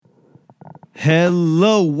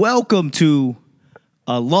Hello, welcome to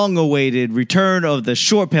a long-awaited return of the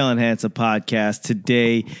Short Pale and Handsome podcast.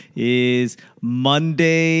 Today is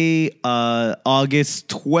Monday, August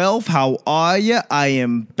 12th. How are you? I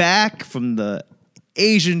am back from the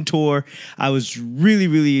Asian tour. I was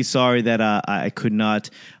really sorry that I could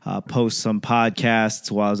not post some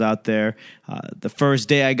podcasts while I was out there. The first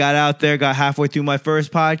day I got out there, got halfway through my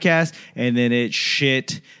first podcast, and then it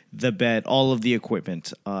shit the bed, all of the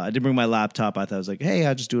equipment. I did bring my laptop. I thought I was like, hey,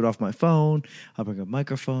 I'll just do it off my phone. I'll bring a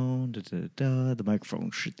microphone. The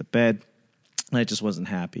microphone shit the bed. And I just wasn't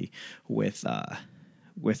happy with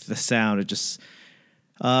the sound. It just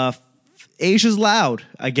Asia's loud,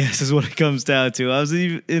 I guess, is what it comes down to. I was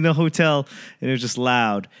in a hotel and it was just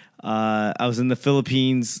loud. I was in the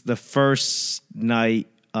Philippines the first night.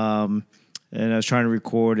 And I was trying to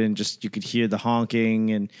record, and just you could hear the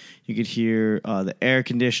honking, and you could hear the air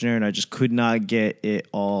conditioner, and I just could not get it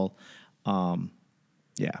all.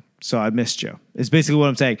 So I missed you. It's basically what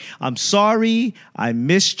I'm saying. I'm sorry. I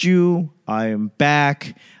missed you. I am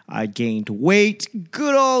back. I gained weight.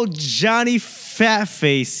 Good old Johnny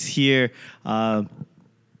Fatface here. A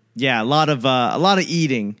lot of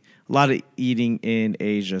eating. A lot of eating in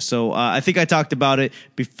Asia. So I think I talked about it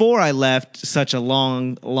before I left such a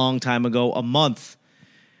long time ago, a month.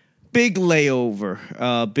 Big layover,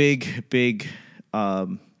 big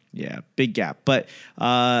gap. But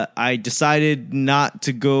I decided not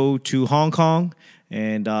to go to Hong Kong,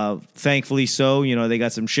 and thankfully so. You know, they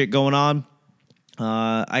got some shit going on.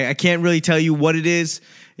 I can't really tell you what it is.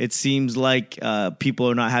 It seems like people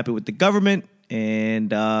are not happy with the government, and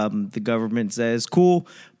the government says, cool.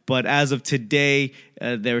 But as of today,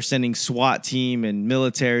 they're sending SWAT team and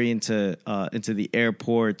military into the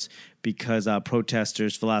airports because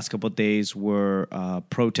protesters for the last couple of days were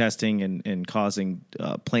protesting and causing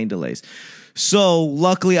plane delays. So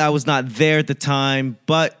luckily, I was not there at the time.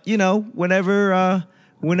 But you know, whenever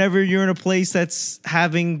you're in a place that's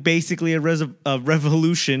having basically a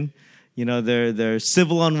revolution, you know, there's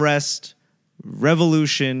civil unrest,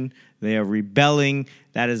 revolution. They are rebelling.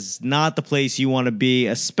 That is not the place you want to be,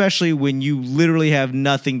 especially when you literally have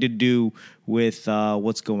nothing to do with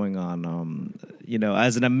what's going on.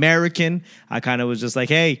 As an American, I kind of was just like,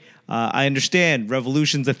 hey, I understand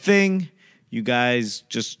revolution's a thing. You guys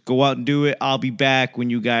just go out and do it. I'll be back when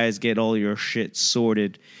you guys get all your shit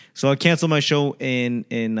sorted. So I canceled my show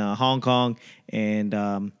in Hong Kong,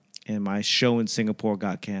 and my show in Singapore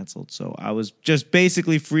got canceled. So I was just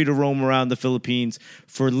basically free to roam around the Philippines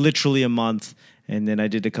for literally a month. And then I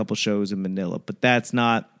did a couple shows in Manila. But that's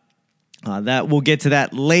not that. We'll get to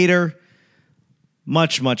that later,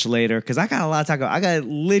 much later, because I got a lot to talk about. I got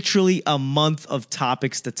literally a month of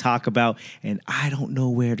topics to talk about, and I don't know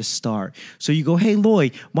where to start. So you go, hey,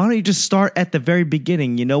 Lloyd, why don't you just start at the very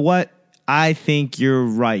beginning? You know what? I think you're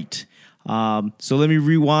right. So let me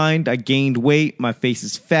rewind. I gained weight. My face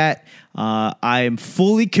is fat. I am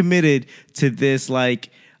fully committed to this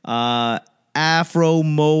Afro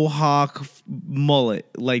Mohawk mullet,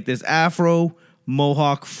 like this Afro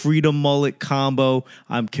Mohawk freedom mullet combo.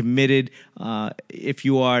 I'm committed. If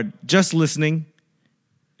you are just listening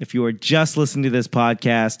to this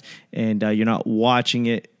podcast and you're not watching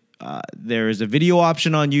it, there is a video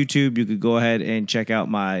option on YouTube. You could go ahead and check out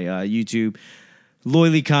my YouTube.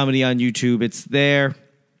 Lloyd Lee Comedy on YouTube. It's there.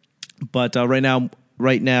 But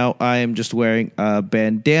right now, I am just wearing a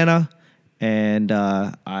bandana, and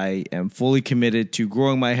I am fully committed to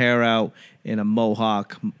growing my hair out in a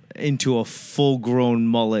mohawk into a full-grown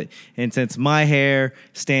mullet. And since my hair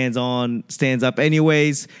stands up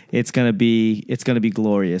anyways, it's gonna be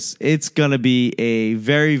glorious. It's gonna be a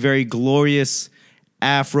very, very glorious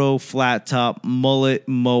Afro flat top mullet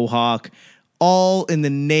mohawk, all in the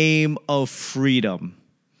name of freedom.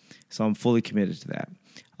 So I'm fully committed to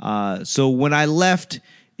that. So when I left,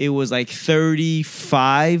 it was like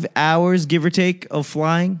 35 hours, give or take, of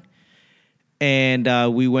flying. And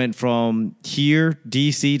we went from here,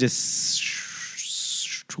 D.C., to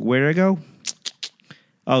where did I go?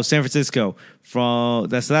 Oh, San Francisco.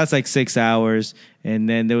 That's like 6 hours. And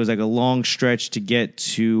then there was like a long stretch to get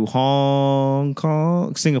to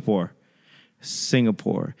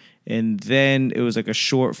Singapore. And then it was like a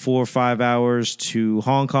short 4 or 5 hours to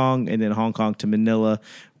Hong Kong, and then Hong Kong to Manila,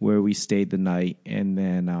 where we stayed the night. And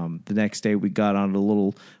then the next day we got on a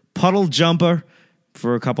little puddle jumper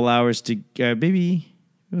for a couple hours to maybe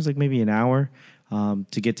an hour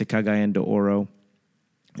to get to Cagayan de Oro.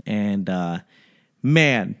 And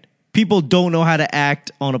man, people don't know how to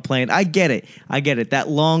act on a plane. I get it. That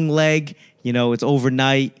long leg, it's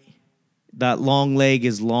overnight. That long leg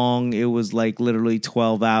is long. It was like literally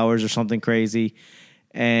 12 hours or something crazy.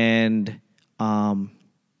 And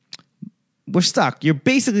we're stuck. You're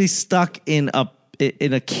basically stuck in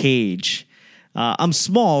a cage. I'm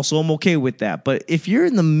small, so I'm okay with that. But if you're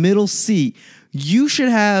in the middle seat, you should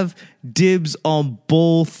have dibs on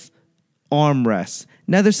both armrests.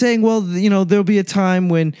 Now they're saying, well, there'll be a time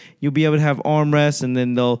when you'll be able to have armrests, and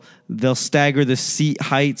then they'll stagger the seat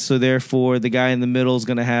height, so therefore the guy in the middle is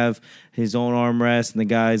going to have his own armrest, and the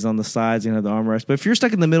guys on the sides are going to have the armrest. But if you're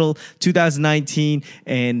stuck in the middle, 2019,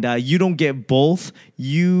 and you don't get both,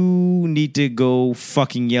 you need to go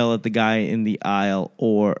fucking yell at the guy in the aisle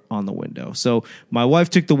or on the window. So my wife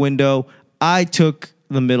took the window. I took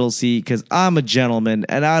the middle seat because I'm a gentleman,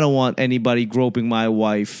 and I don't want anybody groping my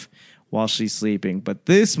wife while she's sleeping. But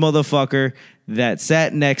this motherfucker that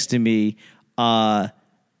sat next to me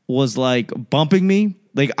was like bumping me.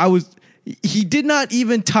 He did not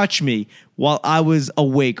even touch me while I was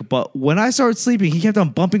awake. But when I started sleeping, he kept on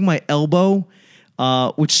bumping my elbow,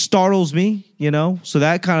 which startles me, So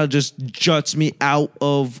that kind of just juts me out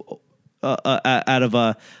of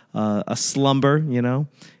a slumber,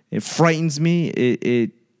 It frightens me.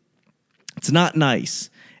 It's not nice.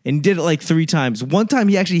 And he did it like 3 times. One time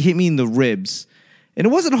he actually hit me in the ribs. And it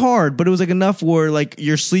wasn't hard, but it was like enough where like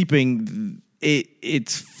you're sleeping.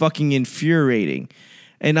 It's fucking infuriating.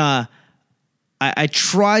 And I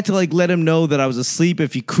tried to like let him know that I was asleep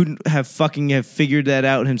if he couldn't have figured that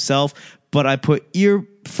out himself. But I put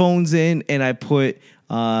earphones in, and I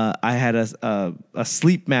had a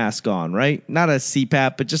sleep mask on, right? Not a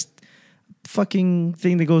CPAP, but just fucking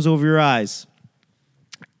thing that goes over your eyes.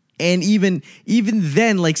 And even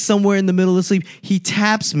then, like somewhere in the middle of sleep, he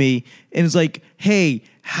taps me and is like, hey,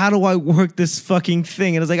 how do I work this fucking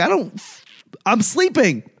thing? And I was like, I'm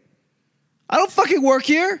sleeping. I don't fucking work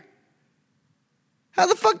here. How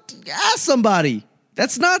the fuck, ask somebody.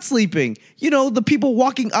 That's not sleeping. The people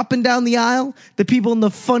walking up and down the aisle, the people in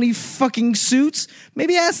the funny fucking suits,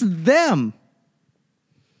 maybe ask them.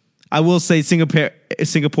 I will say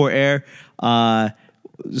Singapore Air,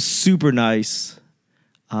 super nice.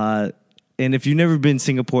 And if you've never been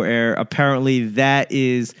Singapore Air, apparently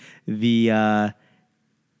that's the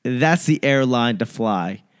airline to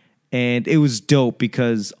fly. And it was dope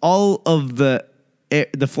because all of the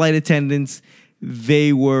flight attendants,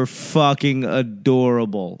 they were fucking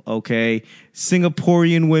adorable, okay?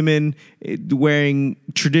 Singaporean women wearing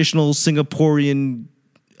traditional Singaporean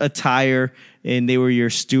attire, and they were your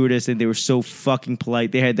stewardess, and they were so fucking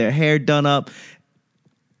polite. They had their hair done up.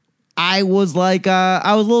 I was like,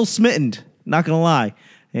 I was a little smitten, not gonna lie.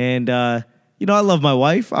 And, I love my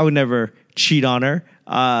wife. I would never cheat on her.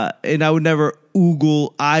 And I would never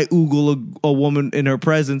oogle a woman in her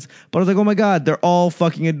presence. But I was like, oh my God, they're all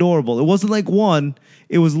fucking adorable. It wasn't like one.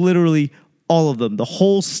 It was literally all of them. The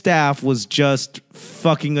whole staff was just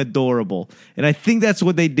fucking adorable. And I think that's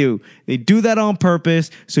what they do. They do that on purpose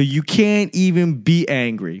so you can't even be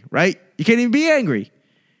angry, right? You can't even be angry.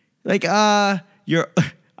 Like, I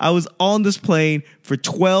was on this plane for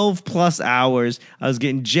 12 plus hours. I was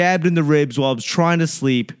getting jabbed in the ribs while I was trying to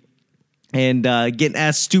sleep and getting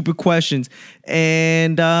asked stupid questions.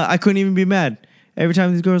 And I couldn't even be mad. Every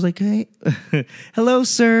time these girls like, hey, hello,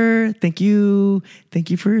 sir. Thank you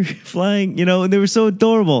for flying. And they were so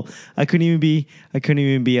adorable. I couldn't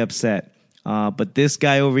even be upset. But this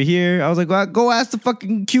guy over here, I was like, well, go ask the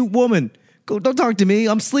fucking cute woman. Don't talk to me.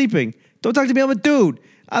 I'm sleeping. Don't talk to me. I'm a dude.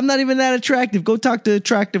 I'm not even that attractive. Go talk to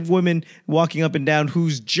attractive women walking up and down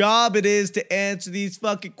whose job it is to answer these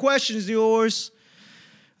fucking questions of yours.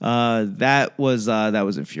 That was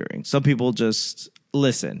infuriating. Some people just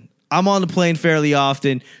listen. I'm on the plane fairly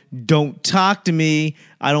often. Don't talk to me.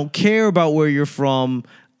 I don't care about where you're from.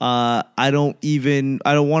 I don't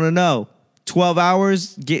want to know. 12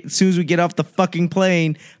 hours, as soon as we get off the fucking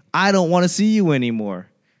plane, I don't want to see you anymore.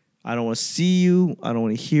 I don't want to see you. I don't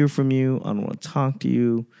want to hear from you. I don't want to talk to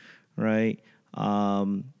you, right?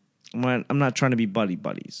 I'm not trying to be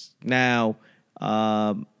buddies. Now,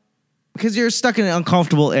 because you're stuck in an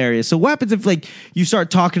uncomfortable area. So what happens if like you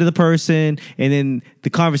start talking to the person and then the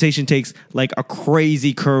conversation takes like a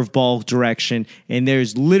crazy curveball direction and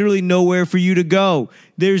there's literally nowhere for you to go?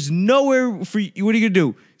 There's nowhere for you. What are you going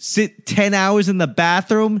to do? Sit 10 hours in the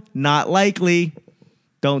bathroom? Not likely.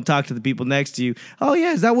 Don't talk to the people next to you. Oh,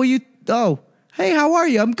 yeah, is that what you... Oh, hey, how are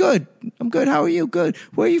you? I'm good. How are you? Good.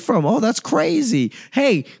 Where are you from? Oh, that's crazy.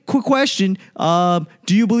 Hey, quick question. Do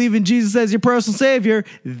you believe in Jesus as your personal savior?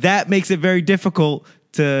 That makes it very difficult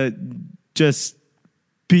to just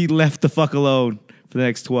be left the fuck alone for the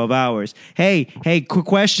next 12 hours. Hey, quick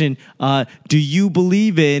question. Do you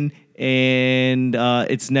believe in and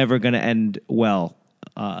it's never going to end well?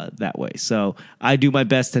 that way. So I do my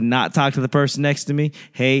best to not talk to the person next to me.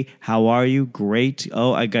 Hey, how are you? Great.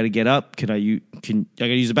 Oh, I got to get up. I got to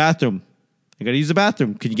use the bathroom. I got to use the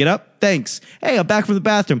bathroom. Can you get up? Thanks. Hey, I'm back from the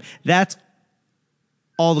bathroom. That's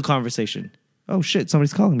all the conversation. Oh shit,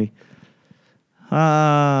 somebody's calling me.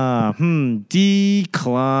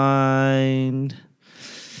 Declined.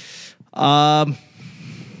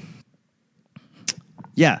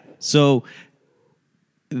 Yeah. So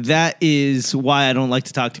that is why I don't like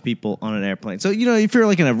to talk to people on an airplane. So, if you're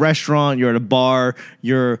like in a restaurant, you're at a bar,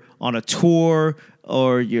 you're on a tour,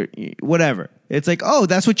 or you're whatever. It's like, oh,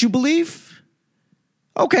 that's what you believe?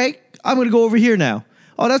 Okay, I'm going to go over here now.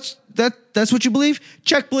 Oh, that's what you believe?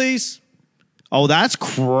 Check, please. Oh, that's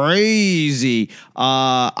crazy.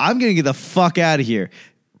 I'm going to get the fuck out of here.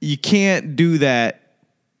 You can't do that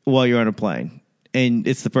while you're on a plane and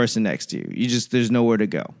it's the person next to you. There's nowhere to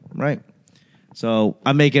go, right? So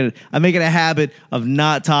I make it a habit of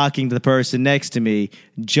not talking to the person next to me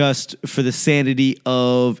just for the sanity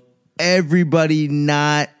of everybody,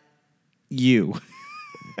 not you.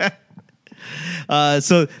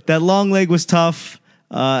 So that long leg was tough.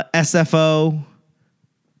 SFO.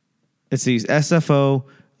 Let's see, SFO,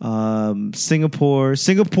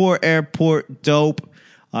 Singapore airport, dope.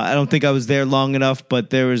 I don't think I was there long enough, but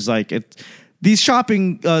there was these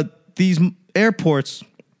airports.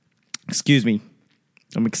 Excuse me,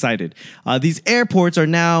 I'm excited. These airports are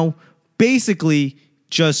now basically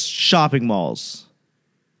just shopping malls,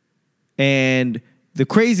 and the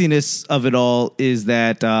craziness of it all is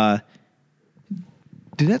that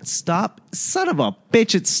did that stop? Son of a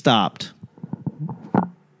bitch! It stopped.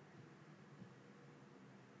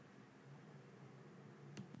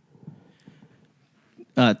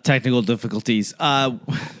 Technical difficulties. I'm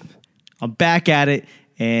back at it,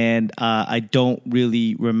 and I don't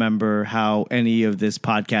really remember how any of this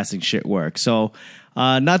podcasting shit works. So,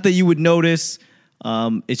 not that you would notice.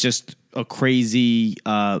 It's just a crazy,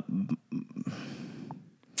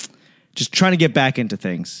 just trying to get back into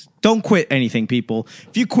things. Don't quit anything, people.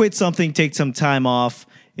 If you quit something, take some time off.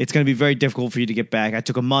 It's going to be very difficult for you to get back. I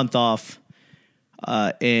took a month off.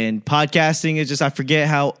 And podcasting is just, I forget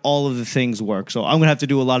how all of the things work. So I'm going to have to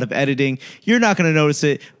do a lot of editing. You're not going to notice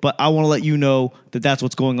it, but I want to let you know that that's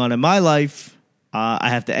what's going on in my life. I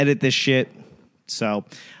have to edit this shit. So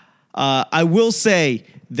I will say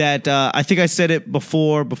that I think I said it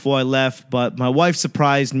before I left, but my wife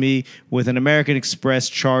surprised me with an American Express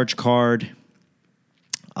charge card.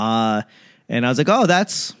 And I was like, oh,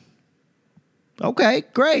 that's okay,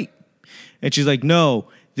 great. And she's like, no,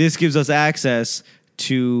 this gives us access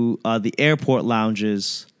to the airport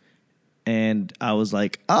lounges. And I was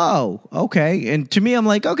like, oh, okay. And to me, I'm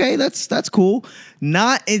like, okay, that's cool.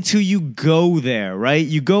 Not until you go there, right?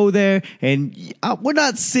 You go there and we're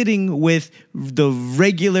not sitting with the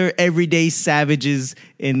regular everyday savages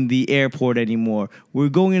in the airport anymore. We're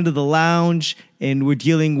going into the lounge and we're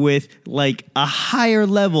dealing with like a higher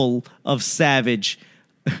level of savage.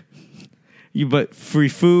 But free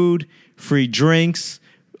food, free drinks,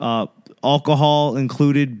 alcohol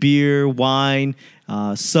included, beer, wine,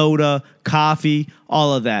 soda, coffee,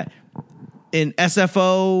 all of that. In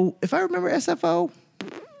SFO, if I remember SFO,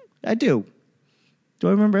 I do. Do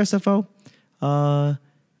I remember SFO? I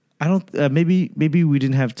don't. Maybe we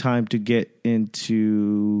didn't have time to get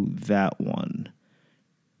into that one.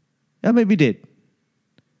 Yeah, maybe did.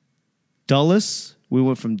 Dulles. We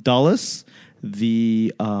went from Dulles.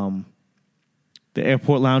 The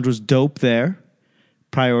airport lounge was dope there.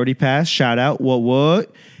 Priority pass, shout out,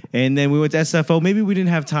 what? And then we went to SFO. Maybe we didn't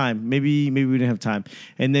have time. Maybe we didn't have time.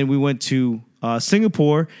 And then we went to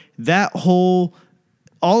Singapore.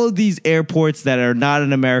 All of these airports that are not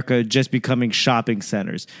in America just becoming shopping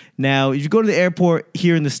centers. Now, if you go to the airport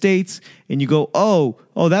here in the States and you go, oh,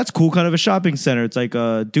 that's cool, kind of a shopping center. It's like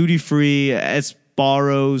a duty-free,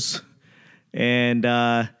 Sbarro's, and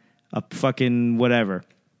a fucking whatever.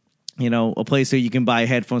 A place where you can buy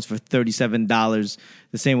headphones for $37,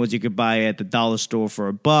 the same ones you could buy at the dollar store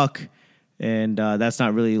for $1. And that's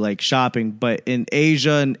not really like shopping. But in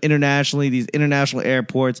Asia and internationally, these international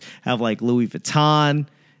airports have like Louis Vuitton.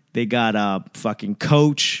 They got fucking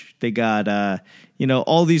Coach. They got,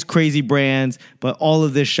 all these crazy brands, but all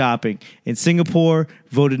of this shopping. In Singapore,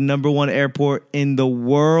 voted #1 airport in the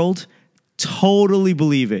world. Totally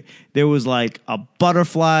believe it. There was like a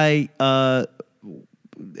butterfly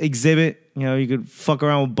exhibit. You could fuck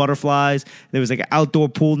around with butterflies. There was like an outdoor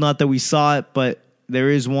pool. Not that we saw it, but there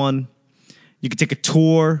is one. You could take a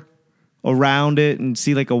tour around it and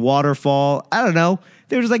see like a waterfall. I don't know.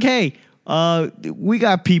 They were just like, hey, we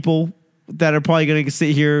got people that are probably going to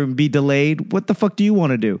sit here and be delayed. What the fuck do you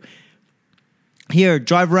want to do? Here,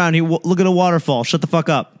 drive around. Here, look at a waterfall. Shut the fuck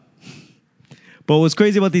up. But what's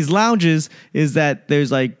crazy about these lounges is that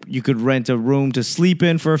there's like, you could rent a room to sleep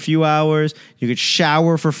in for a few hours. You could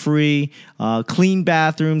shower for free, clean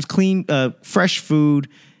bathrooms, fresh food.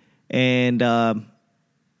 And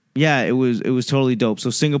yeah, it was totally dope. So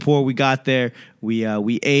Singapore, we got there, we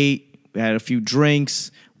ate, we had a few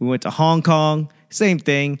drinks. We went to Hong Kong, same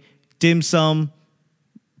thing, dim sum,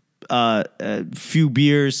 a few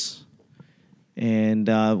beers, and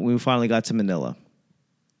we finally got to Manila.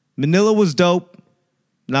 Manila was dope.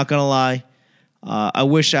 Not gonna lie. I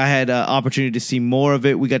wish I had an opportunity to see more of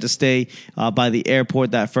it. We got to stay by the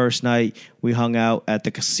airport that first night. We hung out at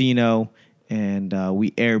the casino, and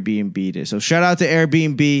we Airbnb'd it. So shout out to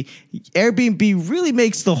Airbnb. Airbnb really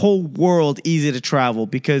makes the whole world easy to travel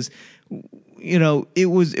because, you know, it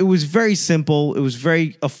was very simple. It was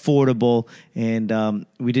very affordable, and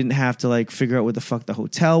we didn't have to like figure out what the fuck the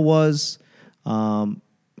hotel was. Well,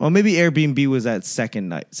 maybe Airbnb was that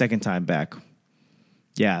second time back.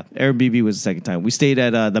 Yeah, Airbnb was the second time. We stayed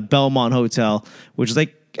at the Belmont Hotel, which is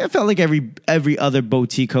like, it felt like every other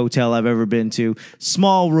boutique hotel I've ever been to.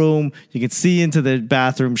 Small room, you can see into the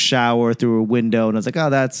bathroom shower through a window, and I was like, oh,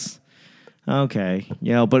 that's okay,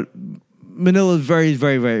 you know. But Manila is very,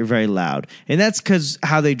 very, very, very loud, and that's because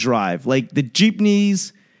how they drive. Like the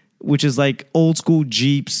jeepneys, which is like old school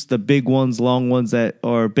Jeeps, the big ones, long ones that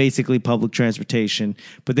are basically public transportation.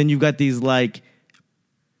 But then you've got these like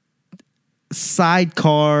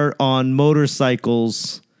sidecar on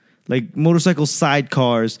motorcycles, like motorcycle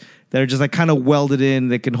sidecars that are just like kind of welded in,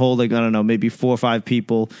 that can hold like, I don't know, maybe 4 or 5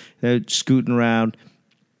 people. They're scooting around.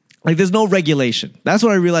 Like there's no regulation. That's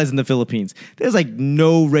what I realized in the Philippines. There's like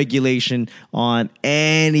no regulation on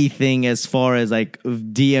anything as far as like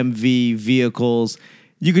DMV vehicles.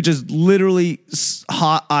 You could just literally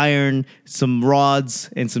hot iron some rods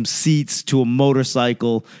and some seats to a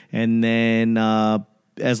motorcycle, and then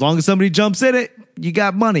as long as somebody jumps in it, you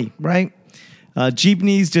got money, right?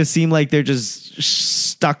 Jeepneys just seem like they're just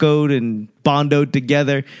stuccoed and bondoed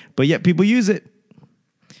together, but yet people use it.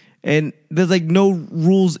 And there's like no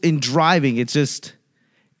rules in driving. It's just,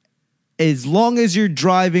 as long as you're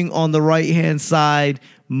driving on the right-hand side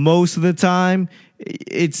most of the time,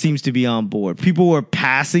 it seems to be on board. People were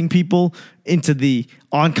passing people into the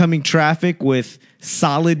oncoming traffic with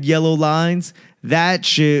solid yellow lines. That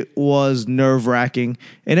shit was nerve-wracking.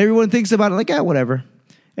 And everyone thinks about it like, whatever.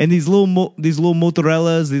 And these little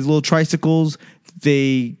motorellas, these little tricycles,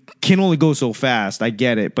 they can only go so fast. I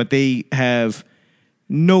get it. But they have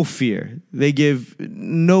no fear. They give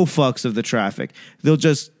no fucks of the traffic. They'll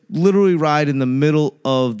just literally ride in the middle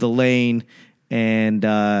of the lane, and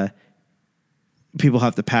people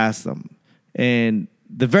have to pass them. And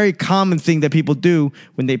the very common thing that people do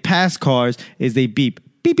when they pass cars is they beep,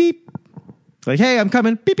 beep, beep. It's like, hey, I'm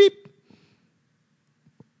coming, beep, beep.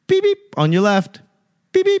 Beep, beep, on your left,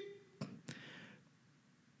 beep, beep.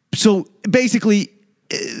 So basically,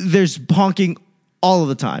 there's honking all of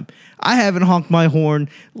the time. I haven't honked my horn,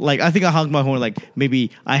 I think I honked my horn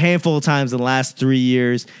maybe a handful of times in the last 3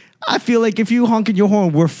 years. I feel like if you honk your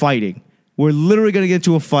horn, we're fighting. We're literally going to get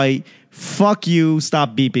into a fight. Fuck you,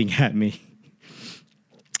 stop beeping at me.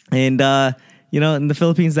 And, in the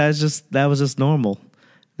Philippines, that was just normal.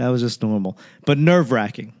 That was just normal. But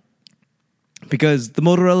nerve-wracking. Because the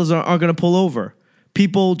motorellas aren't going to pull over.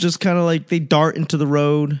 People just kind of they dart into the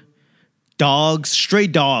road. Dogs, stray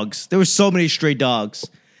dogs. There were so many stray dogs.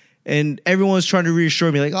 And everyone was trying to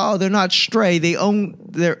reassure me, they're not stray.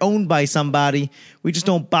 They're owned by somebody. We just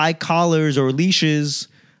don't buy collars or leashes.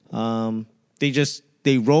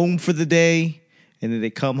 They roam for the day, and then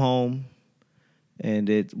they come home. And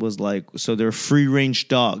it was so they're free-range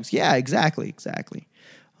dogs. Yeah, exactly.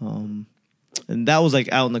 And that was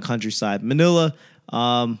out in the countryside. Manila,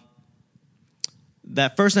 that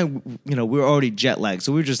first night, we were already jet lagged,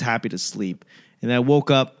 so we were just happy to sleep. And I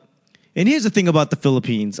woke up. And here's the thing about the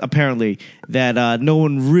Philippines, apparently, that no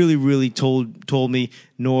one really, really told me,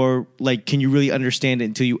 nor can you really understand it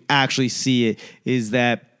until you actually see it, is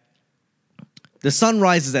that the sun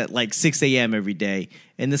rises at 6 a.m. every day,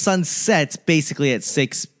 and the sun sets basically at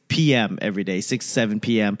 6 p.m. every day, 6, 7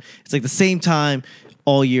 p.m. It's the same time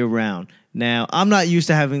all year round. Now, I'm not used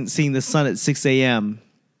to seeing the sun at 6 a.m.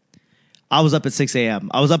 I was up at 6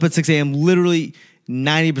 a.m. I was up at 6 a.m. literally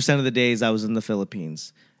 90% of the days I was in the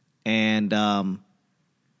Philippines. And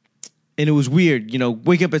it was weird,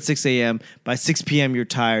 wake up at 6 a.m. By 6 p.m. you're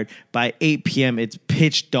tired. By 8 p.m. it's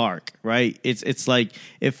pitch dark, right? It's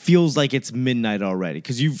it feels like it's midnight already.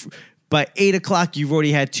 Because by 8 o'clock, you've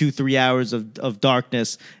already had 2-3 hours of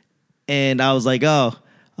darkness. And I was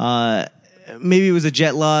maybe it was a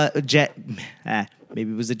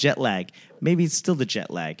maybe it was a jet lag. Maybe it's still the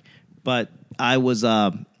jet lag. But I was,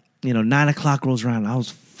 9:00 rolls around. I was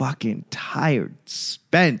fucking tired,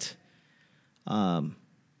 spent.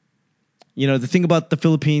 The thing about the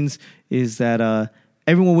Philippines is that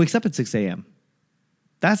everyone wakes up at 6 a.m.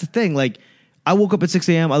 That's the thing. Like, I woke up at 6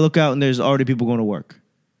 a.m. I look out and there's already people going to work.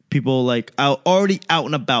 People like already out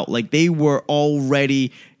and about. Like, they were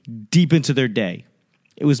already deep into their day.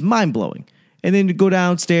 It was mind blowing. And then you go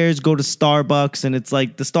downstairs, go to Starbucks, and it's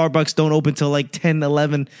like the Starbucks don't open till like 10,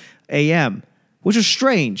 11 a.m., which is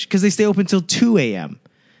strange because they stay open till 2 a.m.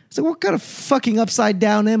 It's like, what kind of fucking upside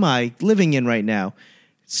down am I living in right now?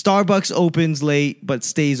 Starbucks opens late but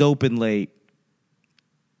stays open late.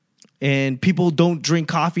 And people don't drink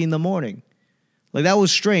coffee in the morning. Like, that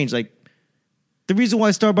was strange. Like, the reason why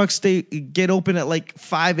Starbucks get open at like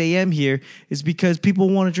 5 a.m. here is because people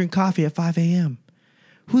want to drink coffee at 5 a.m.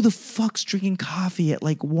 Who the fuck's drinking coffee at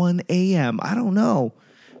like 1 a.m.? I don't know.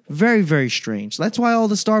 Very, very strange. That's why all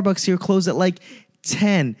the Starbucks here close at like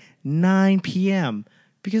 10, 9 p.m.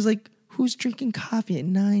 Because, like, who's drinking coffee at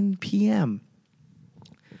 9 p.m.?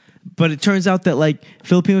 But it turns out that, like,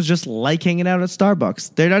 Filipinos just like hanging out at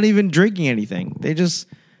Starbucks. They're not even drinking anything. They just,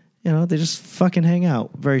 they just fucking hang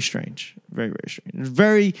out. Very strange. Very, very strange.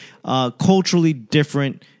 Very culturally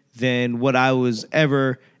different than what I was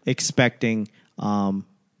ever expecting in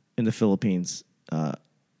the Philippines.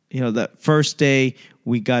 That first day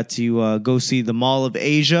we got to go see the Mall of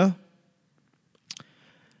Asia.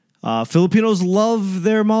 Filipinos love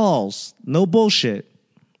their malls. No bullshit.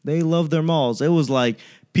 They love their malls. It was like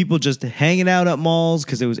people just hanging out at malls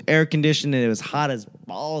because it was air conditioned and it was hot as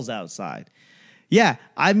balls outside. Yeah,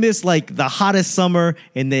 I miss like the hottest summer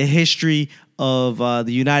in the history of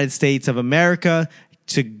the United States of America,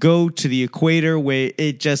 to go to the equator where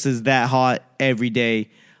it just is that hot every day,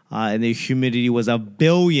 and the humidity was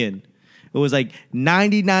 1,000,000,000. It was like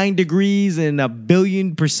 99 degrees and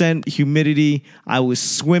 1,000,000,000% humidity. I was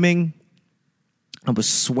swimming. I was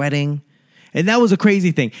sweating. And that was a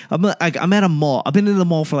crazy thing. I'm at a mall. I've been in the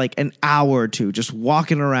mall for like an hour or two, just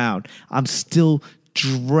walking around. I'm still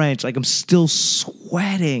drenched. Like, I'm still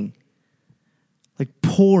sweating. Like,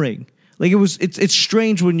 pouring. Like, it's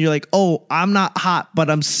strange when you're like, oh, I'm not hot, but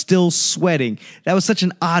I'm still sweating. That was such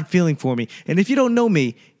an odd feeling for me. And if you don't know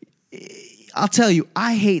me, I'll tell you,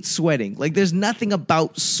 I hate sweating. Like, there's nothing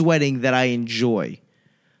about sweating that I enjoy.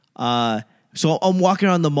 So I'm walking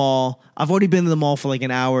around the mall. I've already been in the mall for like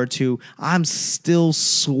an hour or two. I'm still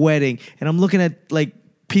sweating. And I'm looking at like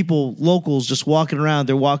people, locals, just walking around.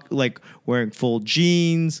 They're wearing full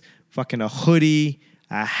jeans, fucking a hoodie,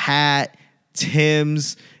 a hat,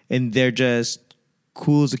 Timbs, and they're just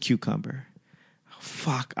cool as a cucumber.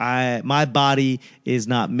 Fuck, my body is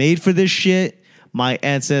not made for this shit. My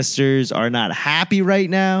ancestors are not happy right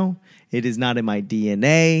now. It is not in my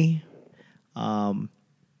DNA. I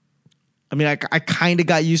kind of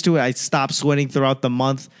got used to it. I stopped sweating throughout the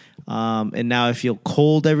month, and now I feel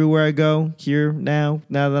cold everywhere I go here now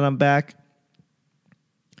that I'm back.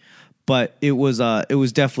 But it was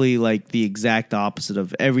definitely like the exact opposite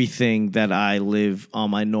of everything that I live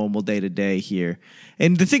on my normal day-to-day here.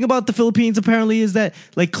 And the thing about the Philippines apparently is that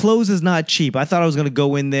like clothes is not cheap. I thought I was going to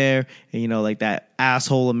go in there and, like that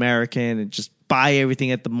asshole American, and just buy everything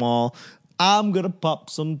at the mall. I'm going to pop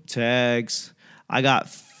some tags. I got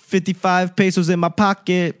 55 pesos in my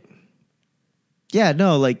pocket. Yeah,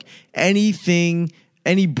 no, like anything,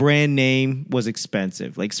 any brand name was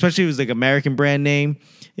expensive. Like, especially if it was like American brand name.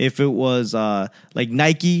 If it was like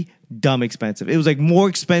Nike, dumb expensive. It was like more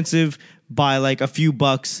expensive by like a few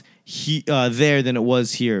bucks there than it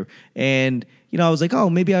was here. And I was like, oh,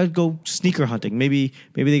 maybe I'd go sneaker hunting. Maybe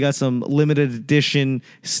they got some limited edition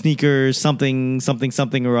sneakers, something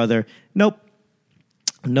or other. Nope.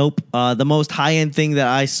 The most high-end thing that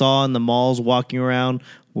I saw in the malls walking around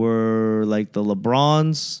were like the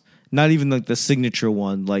LeBrons, not even like the signature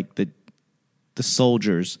one, like the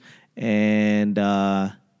soldiers. And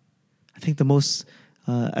I think the most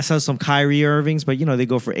I saw some Kyrie Irvings, but they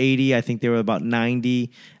go for 80. I think they were about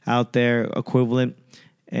 90 out there equivalent.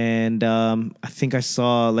 And I think I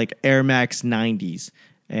saw like Air Max 90s,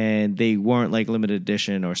 and they weren't like limited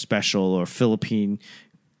edition or special or Philippine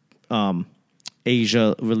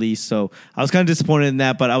Asia release. So I was kind of disappointed in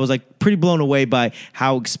that, but I was like pretty blown away by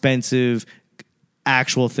how expensive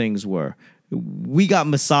actual things were. We got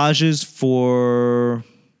massages for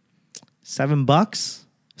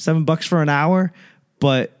 $7 for an hour,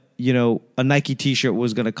 but a Nike t-shirt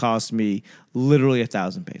was going to cost me literally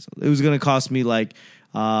 1,000 pesos. It was going to cost me like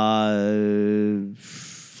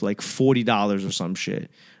 $40 or some shit.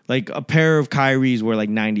 Like a pair of Kyries were like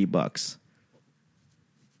 $90.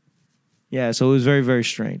 Yeah, so it was very, very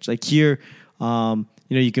strange. Like here,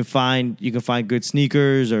 you can find good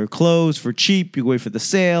sneakers or clothes for cheap. You wait for the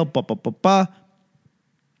sale,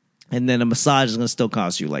 and then a massage is going to still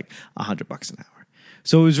cost you like $100 an hour.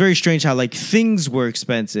 So it was very strange how like things were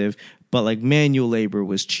expensive, but like manual labor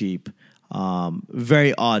was cheap.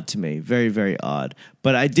 Very odd to me, very, very odd.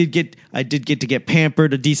 But I did get to get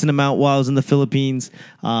pampered a decent amount while I was in the Philippines.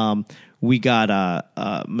 We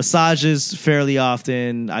got massages fairly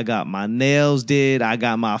often. I got my nails did. I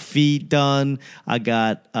got my feet done. I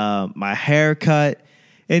got my hair cut.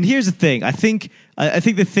 And here's the thing. I think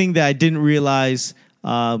the thing that I didn't realize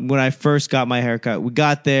when I first got my haircut, we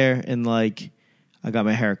got there and like I got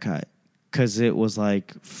my haircut because it was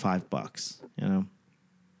like $5, you know.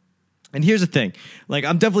 And here's the thing. Like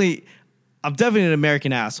I'm definitely an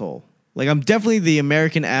American asshole. Like I'm definitely the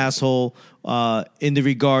American asshole in the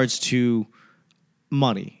regards to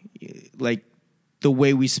money, like the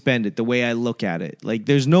way we spend it, the way I look at it. Like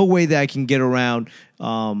there's no way that I can get around.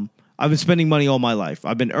 I've been spending money all my life.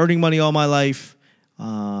 I've been earning money all my life,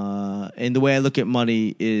 and the way I look at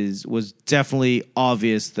money was definitely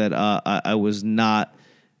obvious that I was not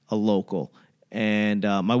a local, and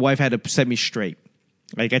my wife had to set me straight.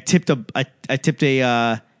 Like I tipped a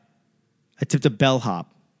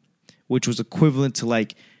bellhop, which was equivalent to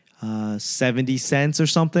like 70 cents or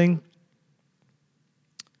something.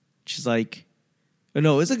 She's like,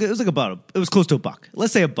 no, it was close to $1.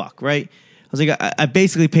 Let's say $1, right? I was like, I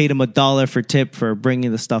basically paid him $1 for tip for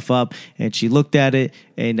bringing the stuff up, and she looked at it,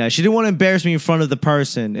 and she didn't want to embarrass me in front of the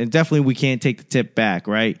person, and definitely we can't take the tip back,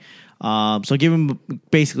 right? So I give him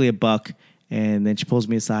basically $1, and then she pulls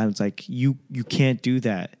me aside and it's like, you can't do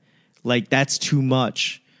that. Like, that's too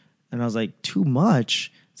much. And I was like, too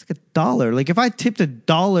much? It's like $1. Like, if I tipped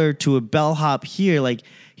 $1 to a bellhop here, like,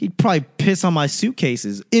 he'd probably piss on my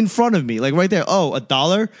suitcases in front of me. Like, right there. Oh,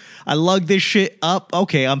 $1? I lug this shit up.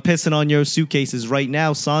 Okay, I'm pissing on your suitcases right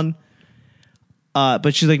now, son.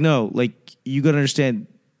 But she's like, no, like, you got to understand,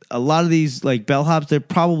 a lot of these, like, bellhops, they're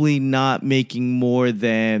probably not making more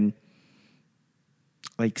than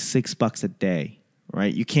like $6 a day,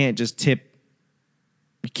 right? You can't just tip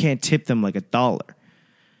them like $1.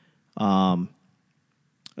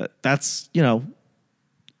 That's,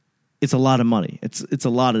 it's a lot of money. It's a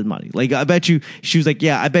lot of money. Like, I bet you, she was like,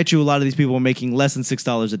 yeah, I bet you a lot of these people are making less than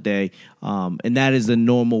 $6 a day. And that is the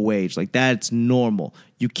normal wage. Like, that's normal.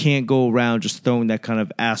 You can't go around just throwing that kind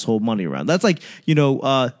of asshole money around. That's like,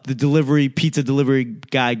 the pizza delivery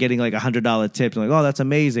guy getting like $100 tips. Like, oh, that's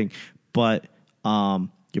amazing. But,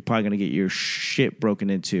 you're probably going to get your shit broken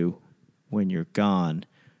into when you're gone.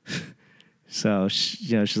 So,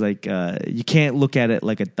 she's like, you can't look at it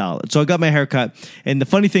like $1. So I got my haircut. And the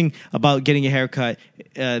funny thing about getting a haircut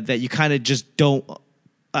that you kind of just don't,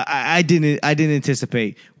 I didn't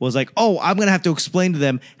anticipate was like, oh, I'm going to have to explain to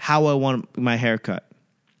them how I want my haircut.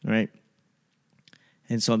 Right.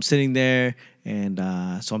 And so I'm sitting there and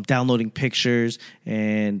so I'm downloading pictures.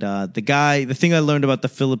 And the thing I learned about the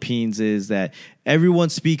Philippines is that everyone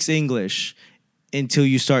speaks English until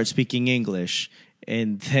you start speaking English.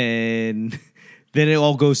 And then it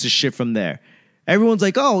all goes to shit from there. Everyone's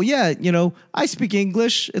like, oh, yeah, I speak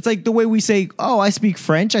English. It's like the way we say, oh, I speak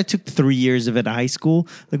French. I took 3 years of it in high school.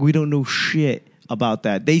 Like, we don't know shit about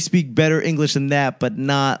that. They speak better English than that, but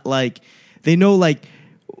not like, they know like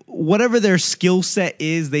whatever their skill set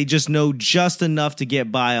is, they just know just enough to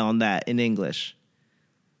get by on that in English.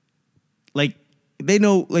 Like, they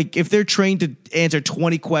know, like, if they're trained to answer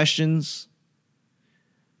 20 questions,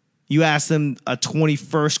 you ask them a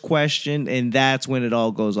 21st question, and that's when it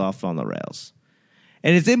all goes off on the rails.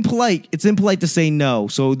 And it's impolite. It's impolite to say no,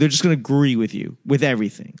 so they're just going to agree with you with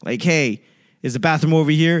everything. Like, hey, is the bathroom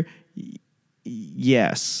over here?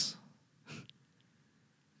 Yes.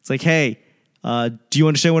 It's like, hey, do you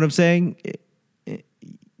understand what I'm saying?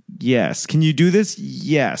 Yes. Can you do this?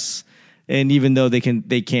 Yes. And even though they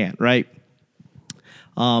can't, right?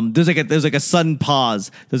 There's like a sudden pause.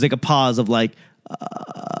 There's like a pause of like,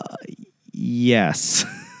 yes.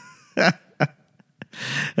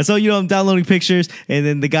 And so, I'm downloading pictures, and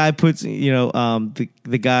then the guy puts,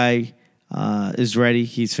 the guy is ready.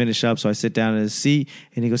 He's finished up. So I sit down in his seat,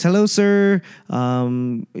 and he goes, hello, sir.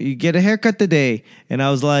 You get a haircut today? And I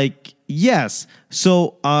was like, yes.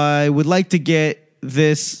 So I would like to get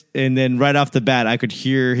this. And then right off the bat, I could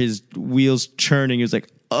hear his wheels churning. He was like,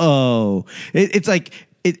 oh, it's like,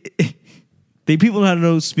 they people know how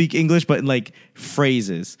to speak English, but in like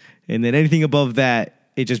phrases. And then anything above that,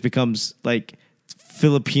 it just becomes like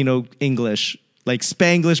Filipino English, like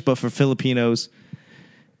Spanglish, but for Filipinos.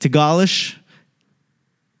 Tagalish.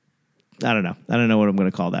 I don't know. I don't know what I'm going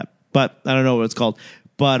to call that, but I don't know what it's called.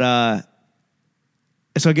 But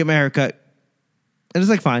So I get my haircut, and it's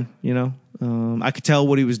like fine, you know. I could tell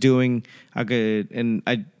what he was doing. At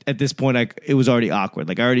this point, it was already awkward.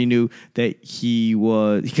 Like I already knew that he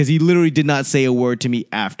was, because he literally did not say a word to me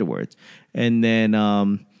afterwards. And then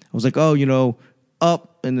I was like, oh, you know,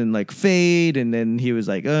 up, and then like fade, and then he was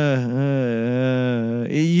like, he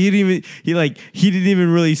didn't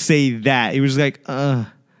even really say that. He was like,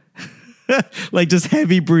 like just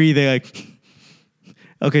heavy breathing, like,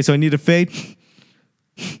 okay, so I need a fade.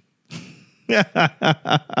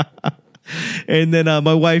 And then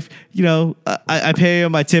my wife, you know, I pay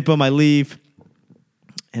him, I tip him, I leave.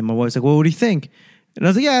 And my wife's like, well, what do you think? And I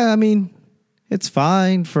was like, yeah, I mean, it's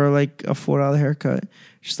fine for like a $4 haircut.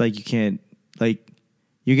 She's like, you can't, like,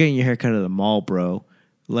 you're getting your haircut at the mall, bro.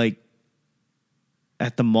 Like,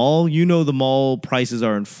 at the mall, you know the mall prices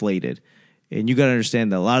are inflated. And you got to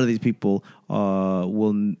understand that a lot of these people a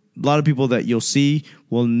lot of people that you'll see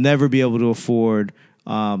will never be able to afford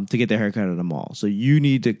to get their haircut at a mall. So you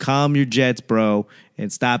need to calm your jets, bro,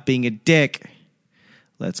 and stop being a dick.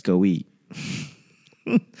 Let's go eat.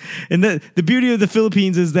 And the beauty of the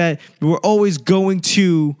Philippines is that we're always going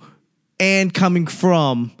to and coming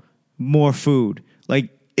from more food. Like,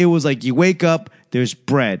 it was like you wake up, there's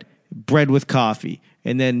bread with coffee.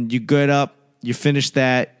 And then you get up, you finish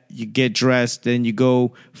that, you get dressed, then you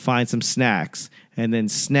go find some snacks. And then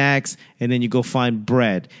snacks, and then you go find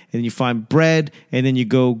bread. And then you find bread, and then you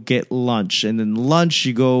go get lunch. And then lunch,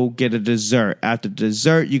 you go get a dessert. After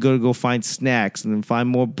dessert, you go find snacks, and then find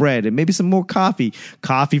more bread, and maybe some more coffee.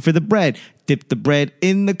 Coffee for the bread. Dip the bread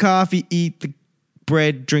in the coffee, eat the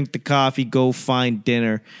bread, drink the coffee, go find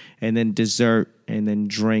dinner, and then dessert, and then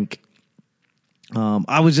drink.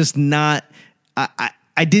 I was just not, I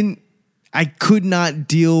could not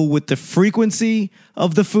deal with the frequency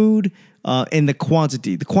of the food and the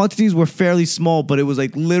quantity. The quantities were fairly small, but it was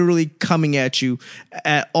like literally coming at you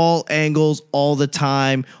at all angles all the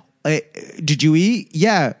time. Did you eat?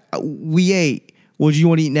 Yeah, we ate. Well, do you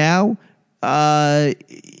want to eat now?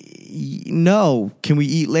 No. Can we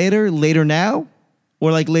eat later? Later now?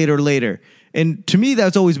 Or like later? And to me,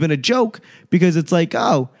 that's always been a joke, because it's like,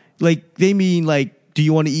 oh, like they mean like, do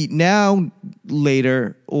you want to eat now,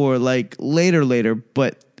 later, or like later?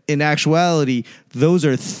 But in actuality, those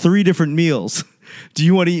are 3 different meals. Do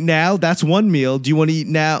you want to eat now? That's one meal. Do you want to eat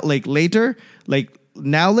now, like later? Like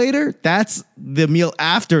now later? That's the meal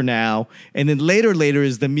after now. And then later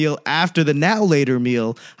is the meal after the now later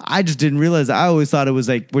meal. I just didn't realize. I always thought it was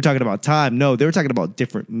like, we're talking about time. No, they were talking about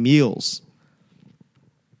different meals.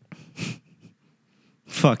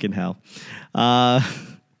 Fucking hell.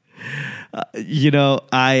 You know,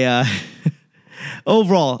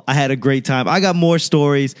 overall, I had a great time. I got more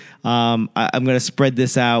stories. I'm going to spread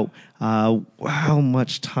this out. How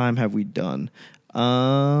much time have we done?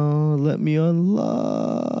 Let me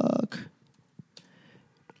unlock.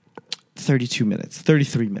 32 minutes,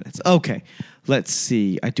 33 minutes. Okay, let's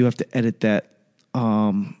see. I do have to edit that.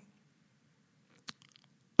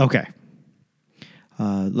 Okay.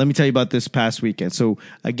 Let me tell you about this past weekend. So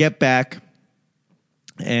I get back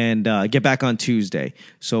on Tuesday.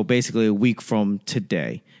 So basically a week from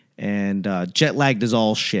today. And jet lagged as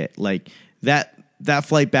all shit. Like that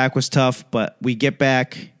flight back was tough, but we get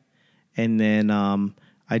back, and then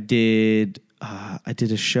I did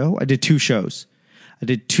a show. I did 2 shows. I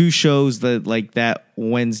did 2 shows that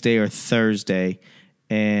Wednesday or Thursday,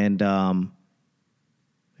 and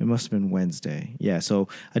it must have been Wednesday. Yeah, so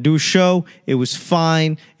I do a show. It was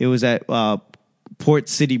fine. It was at Port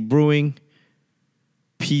City Brewing,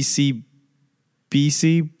 PCBC,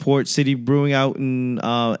 Port City Brewing out in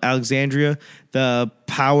Alexandria, the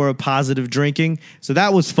power of positive drinking. So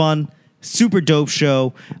that was fun. Super dope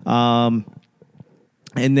show. And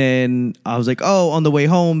then I was like, oh, on the way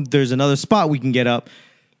home, there's another spot we can get up.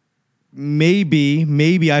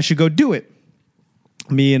 Maybe I should go do it.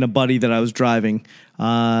 Me and a buddy that I was driving.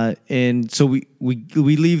 And so we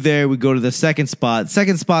leave there. We go to the second spot.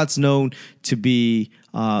 Second spot's known to be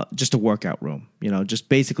just a workout room. You know, just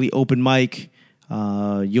basically open mic.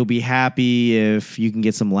 You'll be happy if you can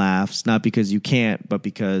get some laughs, not because you can't, but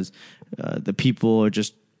because the people are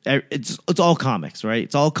just. It's all comics, right?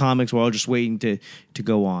 It's all comics. We're all just waiting to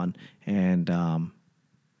go on, and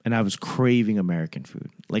I was craving American food.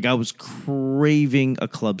 Like I was craving a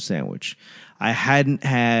club sandwich. I hadn't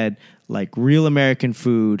had like real American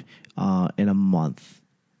food in a month,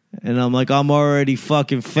 and I'm like, I'm already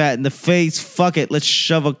fucking fat in the face. Fuck it, let's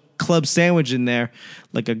shove a club sandwich in there,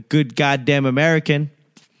 like a good goddamn American.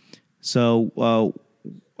 So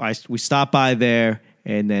we stopped by there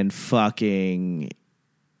and then fucking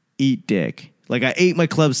eat dick. Like I ate my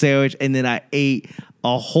club sandwich and then I ate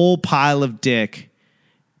a whole pile of dick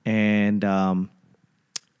And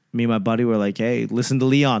me and my buddy were like, hey, listen to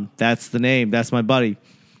Leon. That's the name. That's my buddy.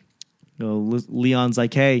 Leon's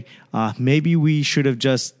like, hey, maybe we should have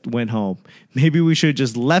just went home. Maybe we should have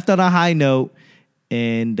just left on a high note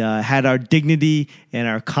and had our dignity and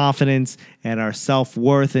our confidence and our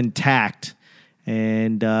self-worth intact.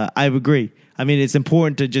 And I agree. I mean, it's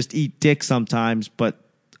important to just eat dick sometimes, but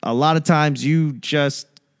a lot of times you just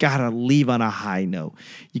gotta leave on a high note.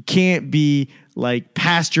 You can't be like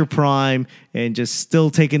past your prime and just still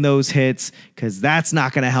taking those hits, because that's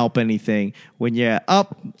not going to help anything. When you're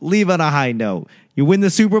up, leave on a high note. You win the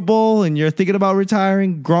Super Bowl and you're thinking about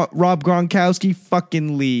retiring, Rob Gronkowski,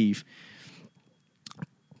 fucking leave.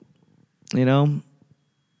 You know,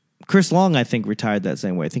 Chris Long, I think, retired that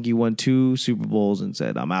same way. I think he won 2 Super Bowls and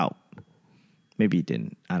said, I'm out. Maybe he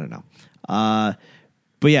didn't. I don't know.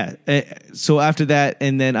 But yeah, so after that,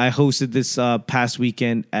 and then I hosted this past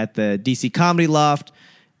weekend at the DC Comedy Loft,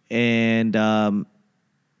 and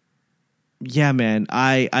yeah, man,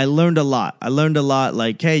 I learned a lot.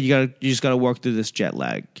 Like, hey, you just gotta work through this jet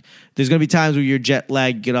lag. There's gonna be times where you're jet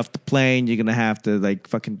lagged, get off the plane, you're gonna have to like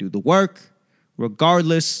fucking do the work,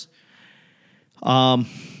 regardless. And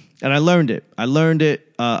I learned it.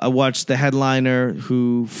 I watched the headliner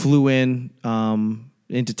who flew into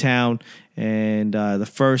town. And the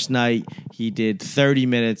first night, he did 30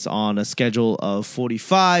 minutes on a schedule of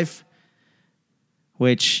 45,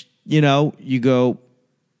 which, you know, you go,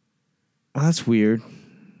 oh, that's weird.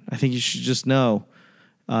 I think you should just know.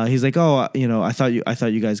 He's like, oh, you know, I thought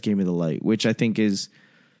you guys gave me the light, which I think is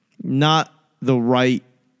not the right.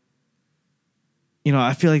 You know,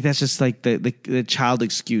 I feel like that's just like the child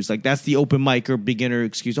excuse. Like, that's the open mic or beginner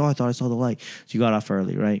excuse. Oh, I thought I saw the light. So you got off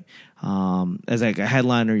early, right? As like a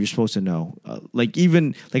headliner, you're supposed to know. Like,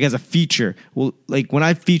 even like as a feature, well, like when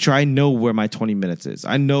I feature, I know where my 20 minutes is.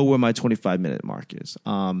 I know where my 25-minute mark is.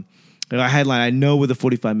 Like a headline, I know where the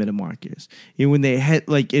 45-minute mark is. And when they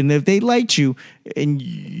and if they light you and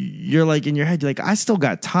you're like in your head, you're like, I still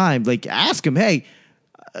got time. Like, ask them, hey,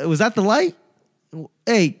 was that the light?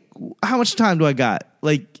 Hey, how much time do I got?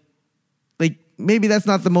 Like maybe that's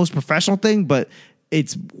not the most professional thing, but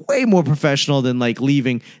it's way more professional than like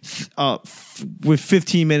leaving with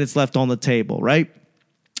 15 minutes left on the table, right?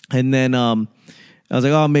 And then I was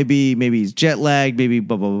like, oh, maybe he's jet lagged, maybe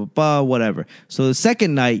blah, blah, blah, blah, whatever. So the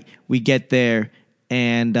second night we get there,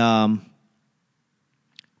 and the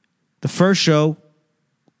first show,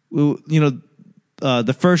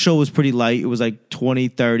 the first show was pretty light. It was like 20,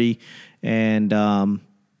 30, and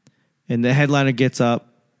the headliner gets up.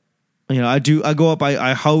 You know, I go up,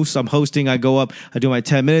 I host, I'm hosting, I go up, I do my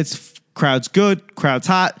 10 minutes, crowd's good, crowd's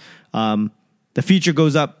hot. The feature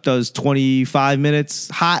goes up, does 25 minutes,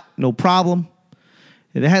 hot, no problem.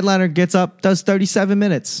 And the headliner gets up, does 37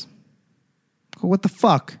 minutes. What the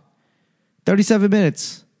fuck? 37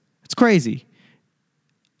 minutes. It's crazy.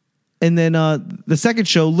 And then the second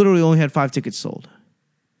show literally only had 5 tickets sold.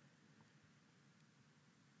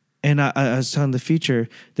 And I was telling the feature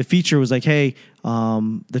was like, hey,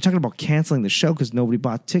 they're talking about canceling the show because nobody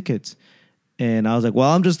bought tickets. And I was like,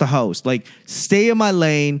 well, I'm just the host. Like, stay in my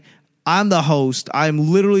lane. I'm the host.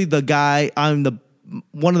 I'm literally the guy. I'm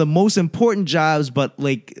one of the most important jobs, but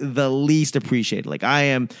like the least appreciated. Like, I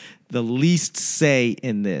am the least say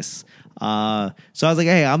in this. So I was like,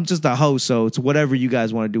 hey, I'm just the host, so it's whatever you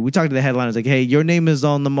guys want to do. We talked to the headliners like, hey, your name is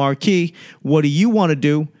on the marquee. What do you want to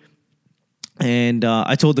do? And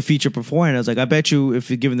I told the feature beforehand, I was like, I bet you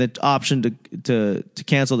if you're given the option to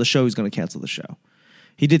cancel the show, he's going to cancel the show.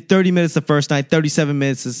 He did 30 minutes the first night, 37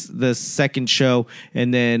 minutes is the second show,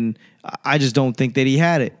 and then I just don't think that he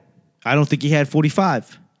had it. I don't think he had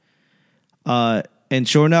 45. And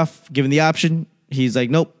sure enough, given the option, he's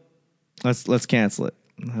like, nope, let's cancel it.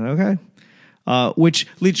 Okay. Which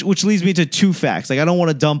leads me to 2 facts. Like, I don't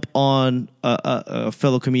want to dump on a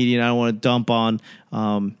fellow comedian. I don't want to dump on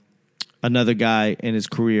another guy in his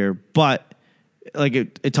career, but like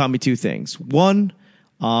it taught me 2 things. One,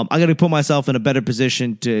 I got to put myself in a better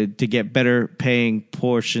position to get better paying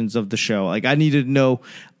portions of the show. Like, I need to know,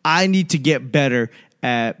 I need to get better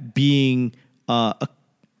at being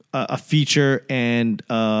a feature and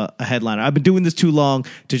a headliner. I've been doing this too long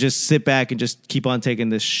to just sit back and just keep on taking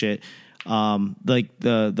this shit. Like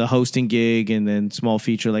the hosting gig and then small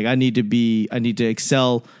feature. Like, I need to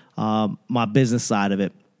excel my business side of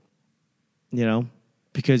it. You know,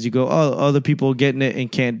 because you go, oh, other people getting it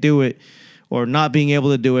and can't do it or not being able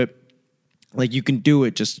to do it. Like, you can do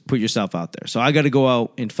it, just put yourself out there. So I got to go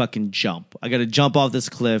out and fucking jump. I got to jump off this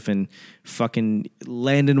cliff and fucking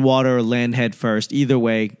land in water or land head first. Either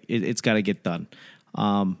way, it's got to get done.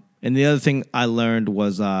 And the other thing I learned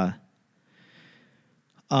was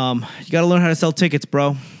You got to learn how to sell tickets,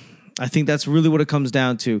 bro. I think that's really what it comes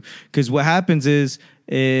down to. Because what happens is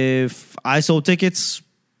if I sold tickets,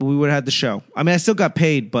 we would have had the show. I mean, I still got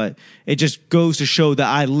paid, but it just goes to show that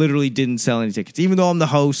I literally didn't sell any tickets, even though I'm the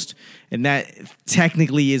host, and that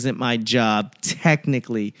technically isn't my job.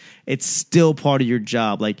 Technically, it's still part of your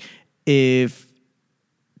job. Like, if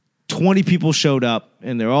 20 people showed up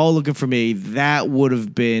and they're all looking for me, that would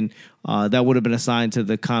have been assigned to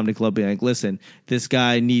the comedy club, being like, listen, this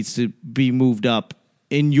guy needs to be moved up.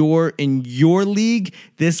 In your league,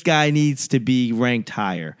 this guy needs to be ranked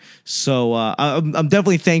higher. So I'm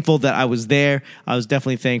definitely thankful that I was there. I was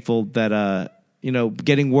definitely thankful that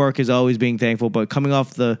getting work is always being thankful. But coming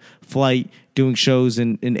off the flight, doing shows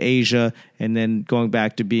in Asia, and then going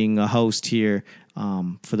back to being a host here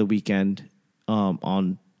for the weekend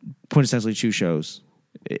on Quintessentially Chew shows,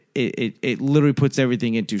 it literally puts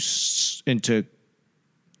everything into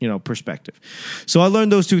perspective. So I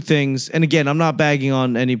learned those two things. And again, I'm not bagging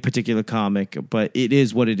on any particular comic, but it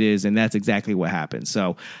is what it is. And that's exactly what happened.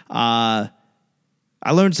 So I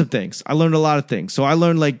learned some things. I learned a lot of things. So I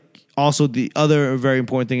learned also the other very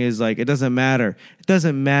important thing is it doesn't matter. It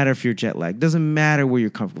doesn't matter if you're jet lagged. It doesn't matter where you're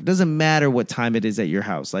comfortable. It doesn't matter what time it is at your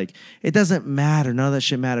house. It doesn't matter. None of that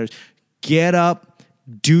shit matters. Get up,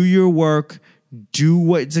 do your work, do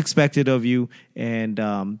what's expected of you,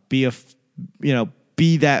 and be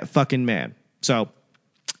that fucking man. So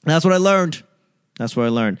that's what I learned.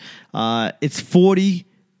 It's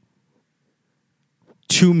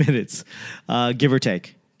 42 minutes, give or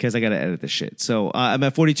take, because I got to edit this shit. So I'm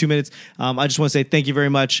at 42 minutes. I just want to say thank you very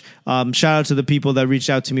much. Shout out to the people that reached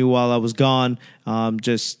out to me while I was gone,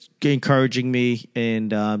 just encouraging me and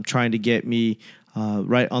trying to get me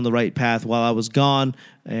right on the right path while I was gone.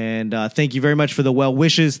 And thank you very much for the well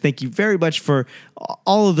wishes. Thank you very much for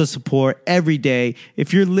all of the support every day.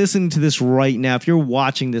 If you're listening to this right now, if you're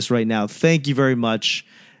watching this right now, thank you very much.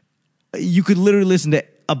 You could literally listen to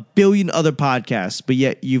a billion other podcasts, but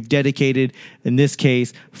yet you've dedicated, in this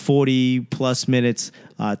case, 40 plus minutes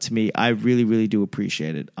to me. I really, really do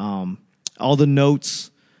appreciate it. All the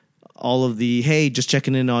notes, all of the, hey, just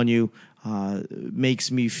checking in on you,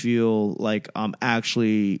 makes me feel like I'm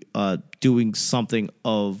actually doing something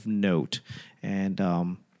of note. And,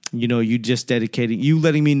 you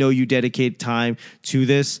letting me know you dedicate time to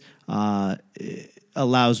this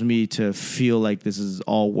allows me to feel like this is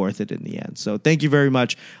all worth it in the end. So thank you very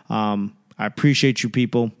much. I appreciate you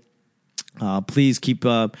people. Please keep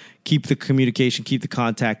the communication, keep the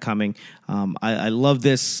contact coming. I love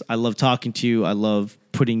this. I love talking to you. I love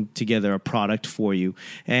putting together a product for you.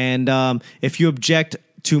 And if you object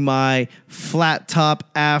to my flat top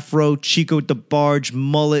afro Chico DeBarge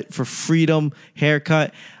mullet for freedom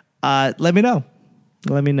haircut, let me know.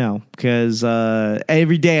 Because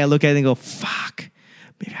every day I look at it and go, fuck,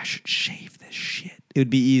 maybe I should shave this shit. It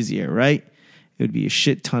would be easier, right? It would be a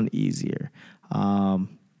shit ton easier.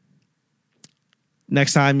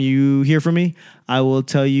 Next time you hear from me, I will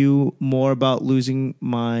tell you more about losing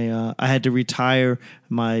my... I had to retire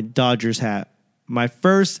my Dodgers hat. My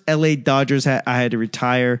first LA Dodgers hat, I had to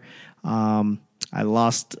retire. I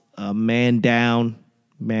lost a man down.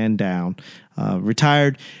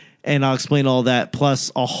 Retired. And I'll explain all that,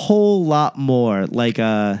 plus a whole lot more. I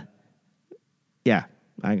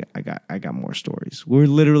got more stories. We're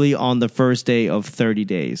literally on the first day of 30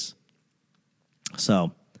 days.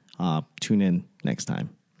 So tune in next time,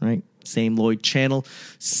 right? Same Lloyd channel,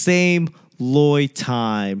 same Lloyd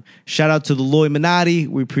time. Shout out to the Lloyd Minotti.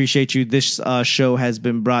 We appreciate you. This show has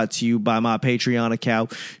been brought to you by my Patreon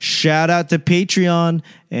account. Shout out to Patreon.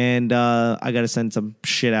 And I got to send some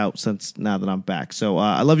shit out since now that I'm back. So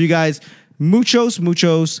I love you guys.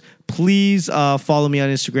 Muchos. Please follow me on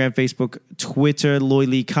Instagram, Facebook, Twitter, Lloyd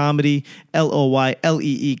Lee Comedy,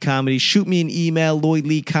 LOYLEE Comedy. Shoot me an email,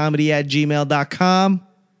 LloydLeeComedy@gmail.com.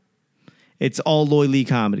 It's all Lloyd Lee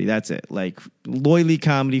Comedy. That's it. Lloyd Lee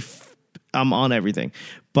Comedy, I'm on everything.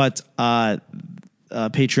 But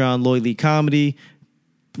Patreon, Lloyd Lee Comedy,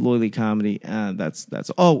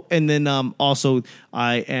 that's. Oh, and then also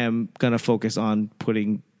I am going to focus on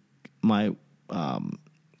putting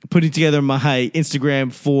together my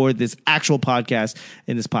Instagram for this actual podcast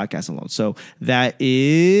and this podcast alone. So that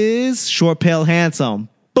is Short Pale Handsome.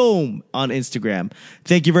 Boom, on Instagram.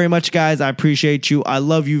 Thank you very much, guys. I appreciate you. I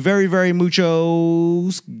love you very, very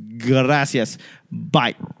muchos. Gracias.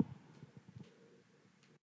 Bye.